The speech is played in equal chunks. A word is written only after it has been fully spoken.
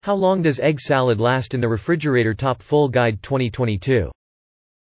How long does egg salad last in the refrigerator? Top Full Guide 2022.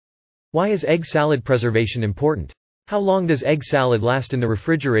 Why is egg salad preservation important? How long does egg salad last in the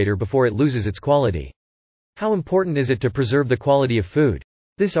refrigerator before it loses its quality? How important is it to preserve the quality of food?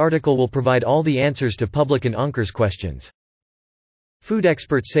 This article will provide all the answers to public and Uncre's questions. Food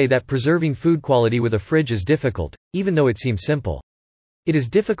experts say that preserving food quality with a fridge is difficult, even though it seems simple. It is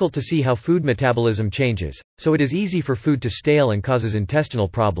difficult to see how food metabolism changes, so it is easy for food to stale and causes intestinal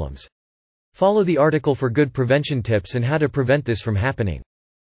problems. Follow the article for good prevention tips and how to prevent this from happening.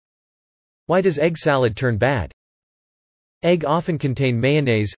 Why does egg salad turn bad? Egg often contain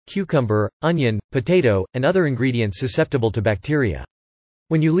mayonnaise, cucumber, onion, potato, and other ingredients susceptible to bacteria.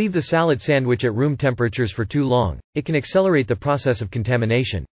 When you leave the salad sandwich at room temperatures for too long, it can accelerate the process of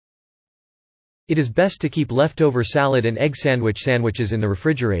contamination. It is best to keep leftover salad and egg sandwiches in the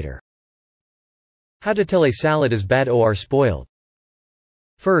refrigerator. How to tell a salad is bad or spoiled.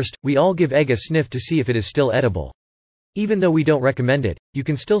 First, we all give egg a sniff to see if it is still edible. Even though we don't recommend it, you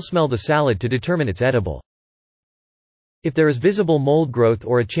can still smell the salad to determine it's edible. If there is visible mold growth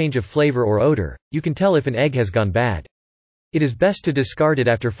or a change of flavor or odor, you can tell if an egg has gone bad. It is best to discard it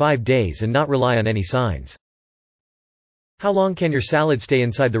after 5 days and not rely on any signs. How long can your salad stay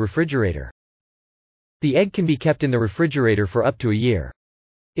inside the refrigerator? The egg can be kept in the refrigerator for up to a year.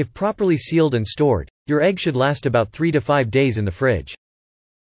 If properly sealed and stored, your egg should last about 3 to 5 days in the fridge.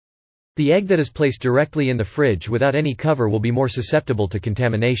 The egg that is placed directly in the fridge without any cover will be more susceptible to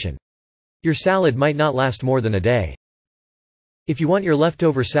contamination. Your salad might not last more than a day. If you want your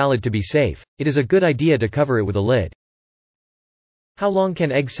leftover salad to be safe, it is a good idea to cover it with a lid. How long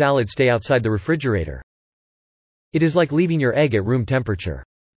can egg salad stay outside the refrigerator? It is like leaving your egg at room temperature.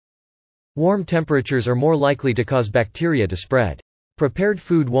 Warm temperatures are more likely to cause bacteria to spread. Prepared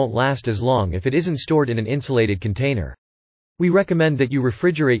food won't last as long if it isn't stored in an insulated container. We recommend that you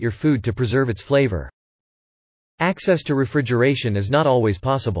refrigerate your food to preserve its flavor. Access to refrigeration is not always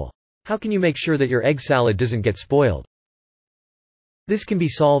possible. How can you make sure that your egg salad doesn't get spoiled? This can be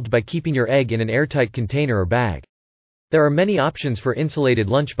solved by keeping your egg in an airtight container or bag. There are many options for insulated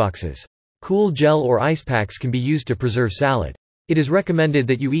lunchboxes. Cool gel or ice packs can be used to preserve salad. It is recommended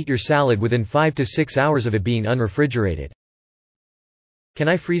that you eat your salad within 5 to 6 hours of it being unrefrigerated. Can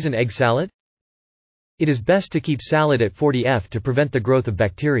I freeze an egg salad? It is best to keep salad at 40 F to prevent the growth of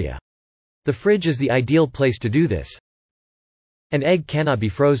bacteria. The fridge is the ideal place to do this. An egg cannot be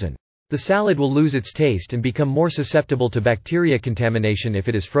frozen. The salad will lose its taste and become more susceptible to bacteria contamination if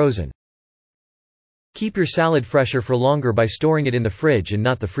it is frozen. Keep your salad fresher for longer by storing it in the fridge and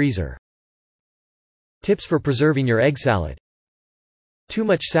not the freezer. Tips for preserving your egg salad. Too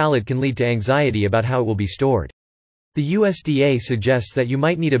much salad can lead to anxiety about how it will be stored. The USDA suggests that you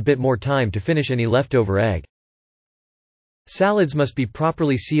might need a bit more time to finish any leftover egg. Salads must be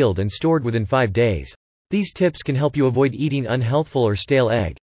properly sealed and stored within 5 days. These tips can help you avoid eating unhealthful or stale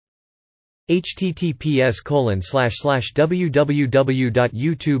egg.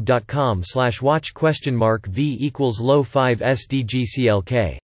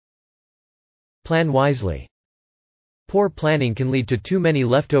 https://www.youtube.com/watch?v=low5sdgclk. Plan wisely. Poor planning can lead to too many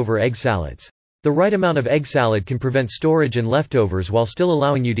leftover egg salads. The right amount of egg salad can prevent storage and leftovers while still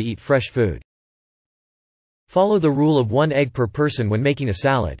allowing you to eat fresh food. Follow the rule of 1 egg per person when making a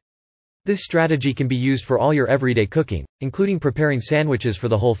salad. This strategy can be used for all your everyday cooking, including preparing sandwiches for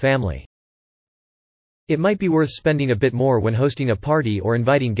the whole family. It might be worth spending a bit more when hosting a party or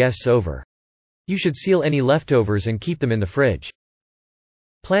inviting guests over. You should seal any leftovers and keep them in the fridge.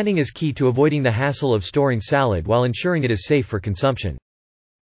 Planning is key to avoiding the hassle of storing salad while ensuring it is safe for consumption.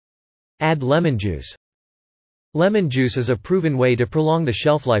 Add lemon juice. Lemon juice is a proven way to prolong the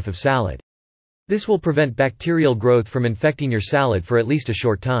shelf life of salad. This will prevent bacterial growth from infecting your salad for at least a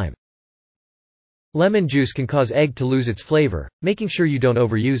short time. Lemon juice can cause egg to lose its flavor, making sure you don't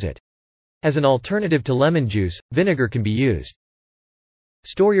overuse it. As an alternative to lemon juice, vinegar can be used.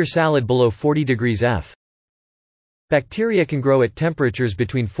 Store your salad below 40 degrees F. Bacteria can grow at temperatures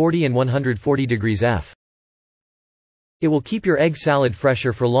between 40 and 140 degrees F. It will keep your egg salad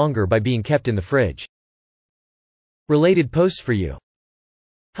fresher for longer by being kept in the fridge. Related posts for you.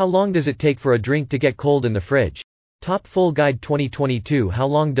 How long does it take for a drink to get cold in the fridge? Top Full Guide 2022. How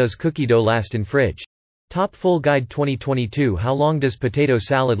long does cookie dough last in fridge? Top Full Guide 2022 How long does potato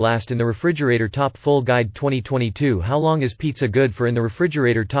salad last in the refrigerator? Top Full Guide 2022 How long is pizza good for in the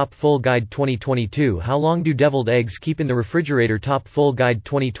refrigerator? Top Full Guide 2022 How long do deviled eggs keep in the refrigerator? Top Full Guide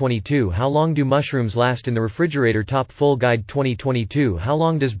 2022 How long do mushrooms last in the refrigerator? Top Full Guide 2022 How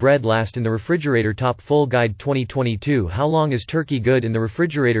long does bread last in the refrigerator? Top Full Guide 2022 How long is turkey good in the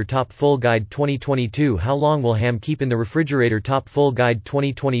refrigerator? Top Full Guide 2022 How long will ham keep in the refrigerator? Top Full Guide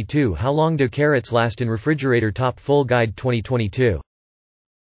 2022 How long do carrots last in refrigerator? Top Full Guide 2022.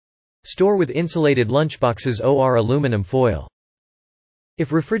 Store with insulated lunchboxes or aluminum foil.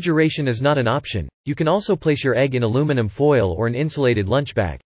 If refrigeration is not an option, you can also place your egg in aluminum foil or an insulated lunch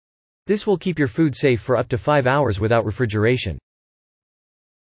bag. This will keep your food safe for up to 5 hours without refrigeration.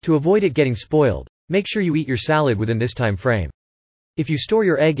 To avoid it getting spoiled, make sure you eat your salad within this time frame. If you store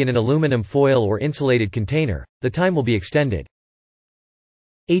your egg in an aluminum foil or insulated container, the time will be extended.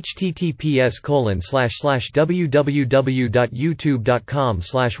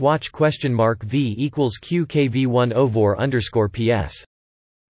 https://www.youtube.com/watch?v=qkv10vor_ps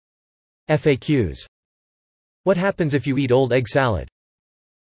FAQs. What happens if you eat old egg salad?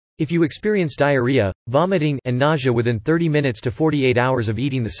 If you experience diarrhea, vomiting, and nausea within 30 minutes to 48 hours of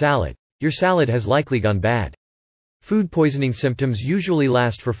eating the salad, your salad has likely gone bad. Food poisoning symptoms usually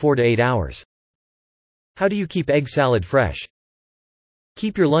last for 4 to 8 hours. How do you keep egg salad fresh?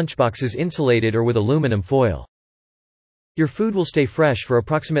 Keep your lunchboxes insulated or with aluminum foil. Your food will stay fresh for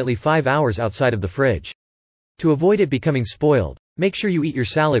approximately 5 hours outside of the fridge. To avoid it becoming spoiled, make sure you eat your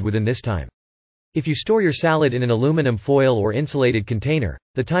salad within this time. If you store your salad in an aluminum foil or insulated container,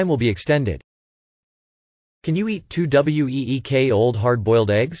 the time will be extended. Can you eat 2 week old hard-boiled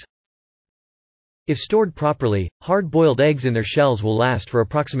eggs? If stored properly, hard-boiled eggs in their shells will last for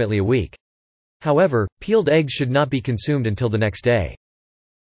approximately a week. However, peeled eggs should not be consumed until the next day.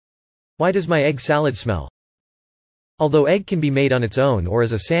 Why does my egg salad smell? Although egg can be made on its own or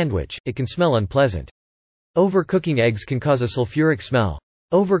as a sandwich, it can smell unpleasant. Overcooking eggs can cause a sulfuric smell.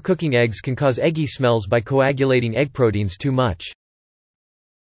 Overcooking eggs can cause eggy smells by coagulating egg proteins too much.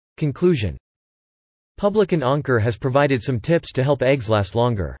 Conclusion. Publican Ankur has provided some tips to help eggs last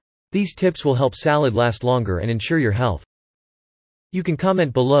longer. These tips will help salad last longer and ensure your health. You can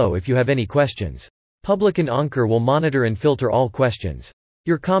comment below if you have any questions. Publican Ankur will monitor and filter all questions.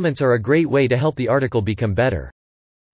 Your comments are a great way to help the article become better.